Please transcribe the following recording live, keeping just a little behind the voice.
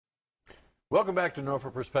Welcome back to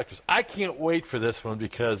Norfolk Perspectives. I can't wait for this one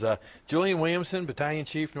because Julian Williamson, Battalion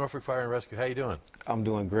Chief, Norfolk Fire and Rescue. How you doing? I'm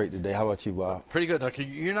doing great today. How about you, Bob? Pretty good. Now,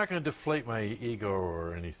 you're not going to deflate my ego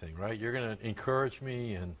or anything, right? You're going to encourage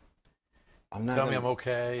me and tell me I'm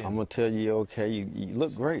okay. I'm going to tell you you're okay. You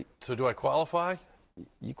look great. So do I qualify?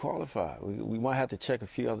 You qualify. We might have to check a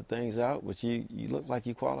few other things out, but you look like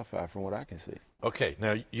you qualify from what I can see. Okay.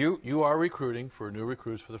 Now, you are recruiting for new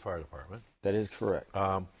recruits for the fire department. That is correct.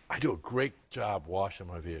 I do a great job washing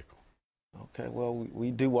my vehicle. Okay. Well,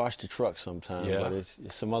 we do wash the truck sometimes, but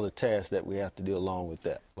it's some other tasks that we have to do along with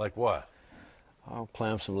that. Like what? I'll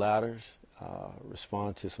climb some ladders,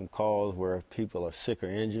 respond to some calls where people are sick or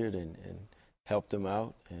injured and help them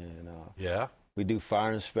out. And we do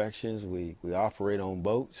fire inspections. We operate on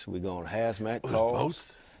boats. We go on hazmat calls. There's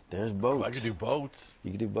boats? There's boats. Oh, I could do boats.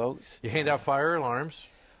 You can do boats. You hand out fire alarms?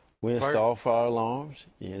 We install fire alarms,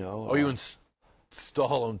 you know. Oh, you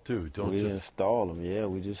install them too, don't you? We install them, yeah.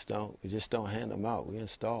 We just don't hand them out. We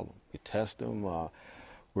install them. We test them.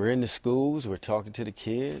 We're in the schools. We're talking to the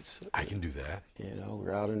kids. I can do that. You know,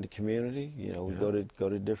 we're out in the community. You know, we go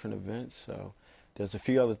to different events. So there's a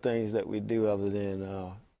few other things that we do other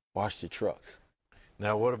than wash the trucks.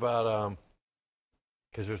 Now, what about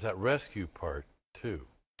because there's that rescue part too.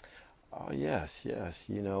 Oh yes.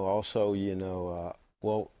 You know, also, you know,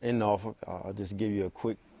 well, in Norfolk, I'll just give you a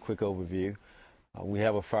quick overview. We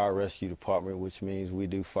have a fire rescue department, which means we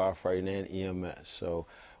do firefighting and EMS. So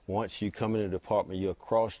once you come in the department, you're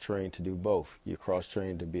cross-trained to do both. You're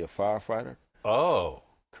cross-trained to be a firefighter. Oh.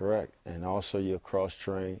 Correct. And also you're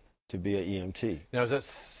cross-trained to be an EMT. Now, is that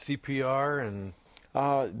CPR and?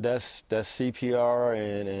 That's CPR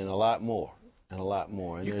and a lot more. And a lot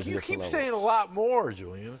more. And you keep saying a lot more,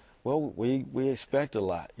 Julian. Well, we expect a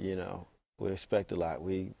lot, you know. We expect a lot.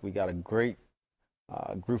 We got a great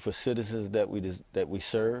group of citizens that we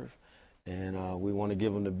serve, and we want to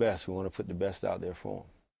give them the best. We want to put the best out there for them.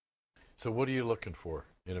 So what are you looking for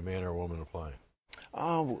in a man or woman applying?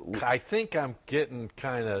 I think I'm getting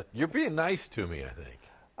kind of, you're being nice to me, I think.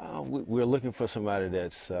 We're looking for somebody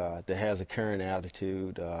that has a caring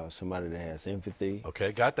attitude, somebody that has empathy.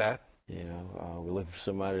 Okay, got that. You know, we're looking for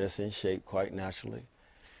somebody that's in shape quite naturally.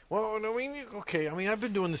 Well, I mean, I've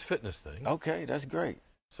been doing this fitness thing. Okay, that's great.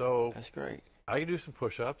 So that's great. I can do some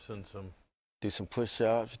push-ups and do some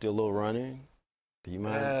push-ups, do a little running. Do you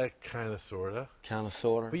mind? Kind of, sort of. Kind of,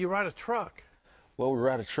 sort of. But you ride a truck. Well, we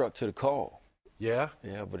ride a truck to the call. Yeah?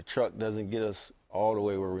 Yeah, but the truck doesn't get us all the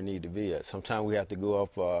way where we need to be at. Sometimes we have to go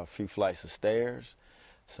up a few flights of stairs.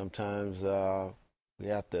 Sometimes we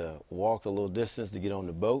have to walk a little distance to get on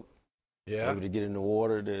the boat. Yeah. Maybe to get in the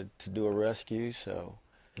water to do a rescue, so.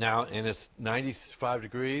 Now, and it's 95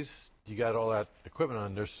 degrees. You got all that equipment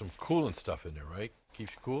on. There's some cooling stuff in there, right?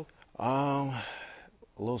 Keeps you cool? A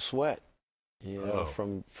little sweat, you know,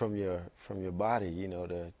 from your body, you know,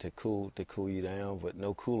 to cool you down, but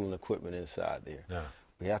no cooling equipment inside there. No.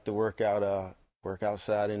 We have to work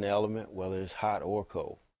outside in the element, whether it's hot or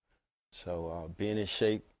cold. So being in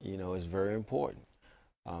shape, you know, is very important.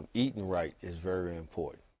 Eating right is very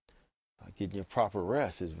important. Getting your proper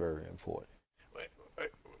rest is very important.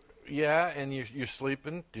 Yeah, and you're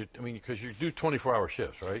sleeping. I mean, because you do 24-hour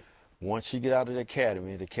shifts, right? Once you get out of the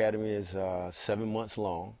academy is 7 months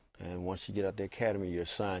long, and once you get out of the academy, you're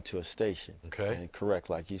assigned to a station. Okay. And correct,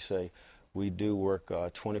 like you say, we do work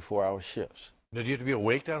 24-hour shifts. Now, do you have to be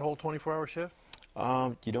awake that whole 24-hour shift?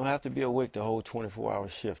 You don't have to be awake the whole 24-hour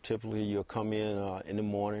shift. Typically, you'll come in the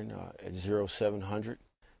morning at 0700.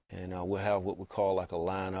 And we'll have what we call like a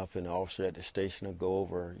lineup, and the officer at the station will go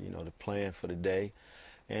over, you know, the plan for the day.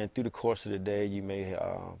 And through the course of the day, you may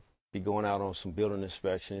be going out on some building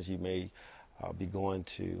inspections. You may be going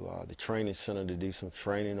to the training center to do some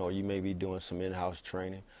training, or you may be doing some in-house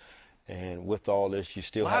training. And with all this, you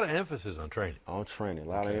still have a lot of emphasis on training. On training, a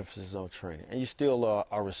lot of emphasis on training. And you still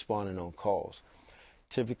are responding on calls.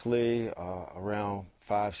 Typically, around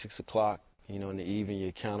 5, 6 o'clock, you know, in the evening,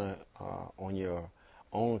 you're kind of on your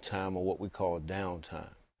own time, or what we call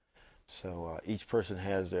downtime. So each person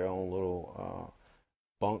has their own little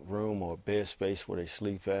bunk room or bed space where they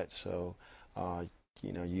sleep at. So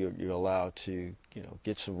you know, you're allowed to, you know,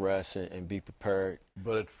 get some rest and be prepared.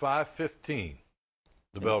 But at 5:15,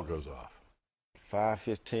 the bell goes off.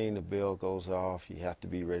 5:15, the bell goes off. You have to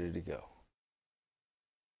be ready to go.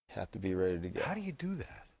 Have to be ready to go. How do you do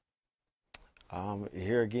that?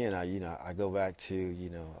 Here again, I go back to, you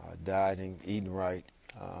know, dieting, eating right,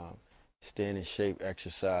 staying in shape,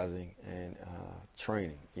 exercising, and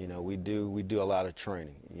training. You know, we do a lot of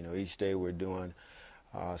training. You know, each day we're doing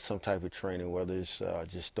some type of training, whether it's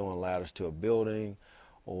just throwing ladders to a building,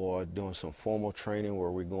 or doing some formal training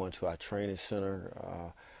where we're going to our training center,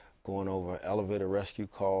 going over elevator rescue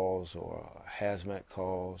calls or hazmat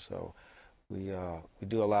calls. So we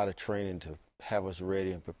do a lot of training to have us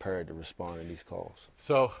ready and prepared to respond to these calls.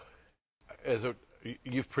 So,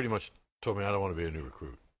 you've pretty much told me I don't want to be a new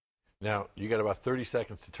recruit. Now, you got about 30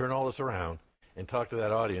 seconds to turn all this around and talk to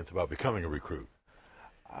that audience about becoming a recruit.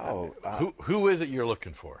 Who is it you're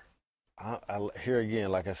looking for? Here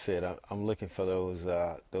again, like I said, I'm looking for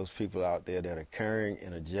those people out there that are caring,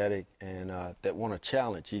 energetic, and that want a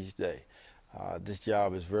challenge each day. This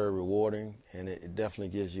job is very rewarding, and it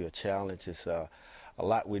definitely gives you a challenge. It's a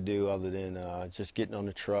lot we do other than just getting on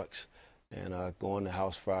the trucks and going to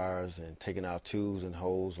house fires and taking out tubes and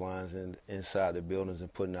hose lines inside the buildings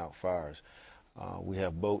and putting out fires. We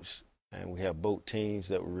have boats, and we have boat teams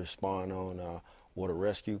that will respond on water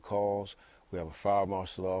rescue calls. We have a fire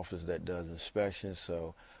marshal office that does inspections.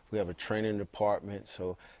 So we have a training department.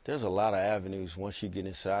 So there's a lot of avenues once you get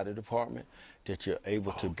inside the department that you're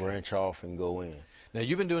able to branch off and go in. Now,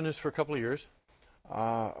 you've been doing this for a couple of years?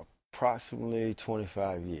 Approximately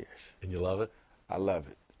 25 years. And you love it? I love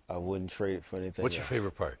it. I wouldn't trade it for anything What's else. your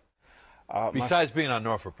favorite part? Besides being on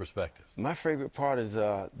Norfolk Perspectives. My favorite part is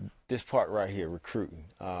this part right here, recruiting.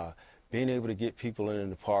 Being able to get people in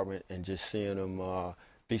the department and just seeing them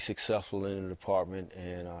be successful in the department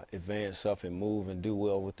and advance up and move and do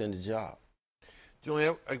well within the job.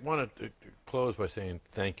 Julian, I want to close by saying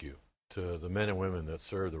thank you to the men and women that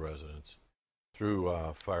serve the residents through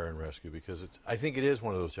fire and rescue, because I think it is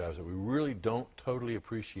one of those jobs that we really don't totally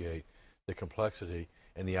appreciate the complexity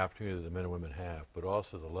and the opportunity that the men and women have, but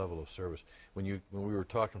also the level of service. When we were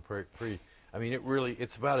talking pre, I mean,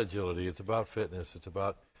 it's about agility, it's about fitness, it's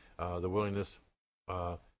about the willingness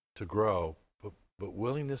to grow, but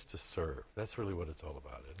willingness to serve. That's really what it's all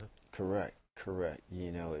about, isn't it? Correct.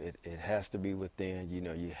 You know, it has to be within. You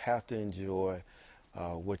know, you have to enjoy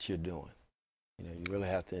what you're doing. You know, you really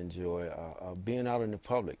have to enjoy being out in the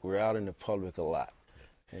public. We're out in the public a lot.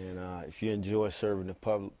 And if you enjoy serving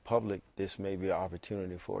the public, this may be an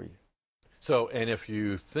opportunity for you. So, and if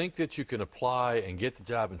you think that you can apply and get the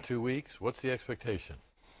job in 2 weeks, what's the expectation?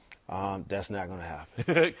 That's not going to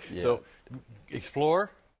happen. Yeah. So,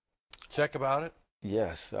 explore, check about it.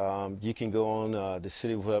 Yes, you can go on the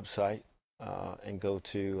city website and go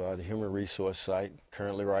to the human resource site.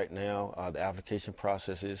 Currently, right now, the application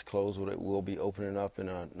process is closed, but it will be opening up in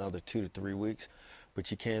another 2 to 3 weeks. But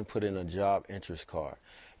you can put in a job interest card.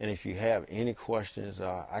 And if you have any questions,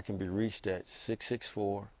 I can be reached at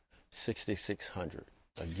 664-6600.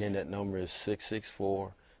 Again, that number is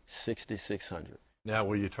 664-6600. Now,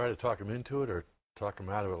 will you try to talk them into it or talk them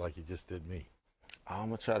out of it like you just did me? I'm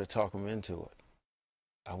gonna try to talk them into it.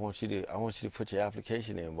 I want you to put your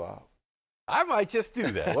application in, Bob. I might just do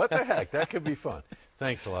that. What the heck? That could be fun.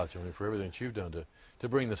 Thanks a lot, Julian, for everything that you've done to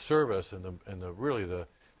bring the service and the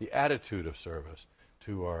attitude of service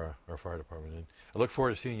to our fire department. And I look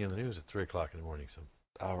forward to seeing you in the news at 3 o'clock in the morning. So.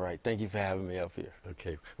 All right. Thank you for having me up here.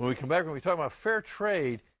 Okay. When we come back, we're going to be talking about fair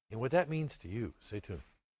trade and what that means to you. Stay tuned.